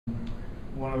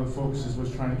one of the focuses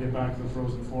was trying to get back to the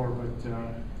Frozen Four, but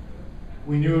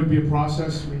we knew it would be a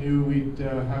process. We knew we'd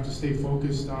have to stay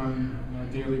focused on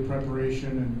daily preparation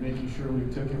and making sure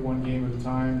we took it one game at a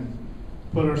time and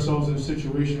put ourselves in a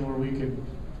situation where we could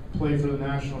play for the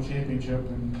national championship,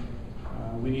 and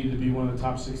we needed to be one of the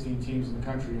top 16 teams in the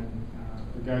country, and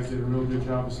the guys did a real good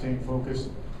job of staying focused.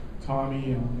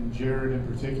 Tommy and Jared in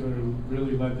particular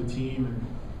really led the team and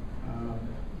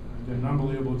did an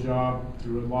unbelievable job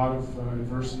through a lot of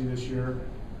adversity this year,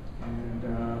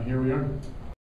 and here we are.